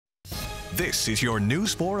This is your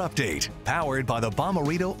News 4 update, powered by the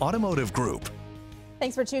Bomarito Automotive Group.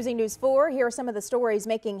 Thanks for choosing News 4. Here are some of the stories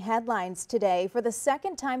making headlines today. For the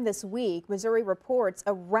second time this week, Missouri reports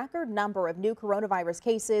a record number of new coronavirus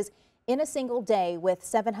cases in a single day with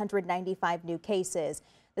 795 new cases.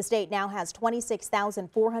 The state now has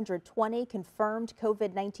 26,420 confirmed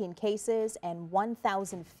COVID-19 cases and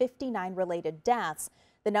 1,059 related deaths.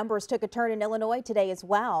 The numbers took a turn in Illinois today as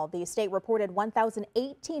well. The state reported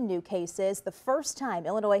 1,018 new cases, the first time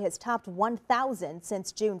Illinois has topped 1,000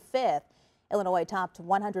 since June 5th. Illinois topped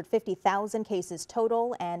 150,000 cases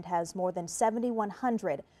total and has more than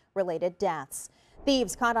 7,100 related deaths.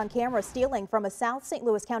 Thieves caught on camera stealing from a South St.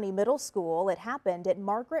 Louis County middle school. It happened at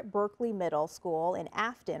Margaret Berkeley Middle School in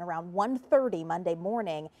Afton around 1:30 Monday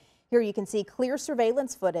morning. Here you can see clear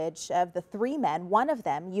surveillance footage of the three men, one of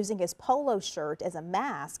them using his polo shirt as a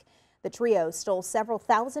mask. The trio stole several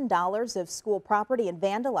 $1,000s of school property and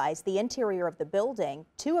vandalized the interior of the building.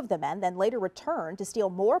 Two of the men then later returned to steal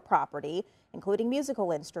more property, including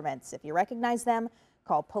musical instruments. If you recognize them,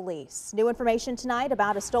 call police. New information tonight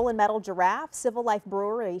about a stolen metal giraffe. Civil Life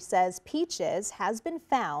Brewery says Peaches has been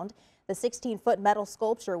found. The 16-foot metal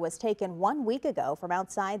sculpture was taken 1 week ago from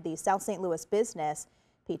outside the South St. Louis business.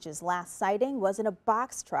 Peach's last sighting was in a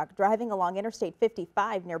box truck driving along Interstate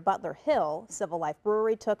 55 near Butler Hill. Civil Life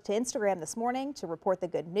Brewery took to Instagram this morning to report the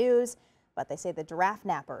good news, but they say the giraffe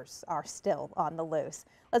nappers are still on the loose.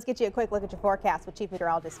 Let's get you a quick look at your forecast with Chief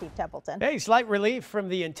Meteorologist Steve Templeton. Hey, slight relief from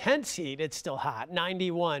the intense heat. It's still hot.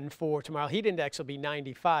 91 for tomorrow. Heat index will be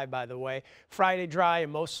 95, by the way. Friday dry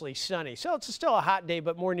and mostly sunny. So it's still a hot day,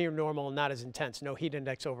 but more near normal and not as intense. No heat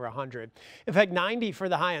index over 100. In fact, 90 for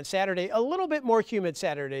the high on Saturday. A little bit more humid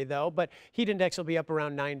Saturday, though, but heat index will be up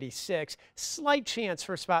around 96. Slight chance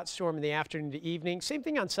for a spot storm in the afternoon to evening. Same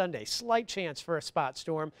thing on Sunday. Slight chance for a spot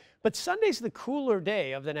storm. But Sunday's the cooler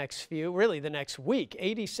day of the next few, really the next week.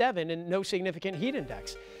 87 and no significant heat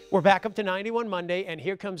index. We're back up to 91 Monday, and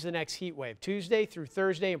here comes the next heat wave. Tuesday through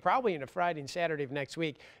Thursday and probably into Friday and Saturday of next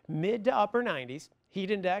week. Mid to upper 90s.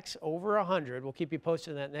 Heat index over 100. We'll keep you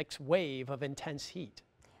posted on that next wave of intense heat.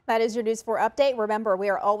 That is your News 4 update. Remember, we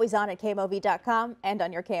are always on at KMOV.com and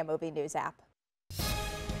on your KMOV News app.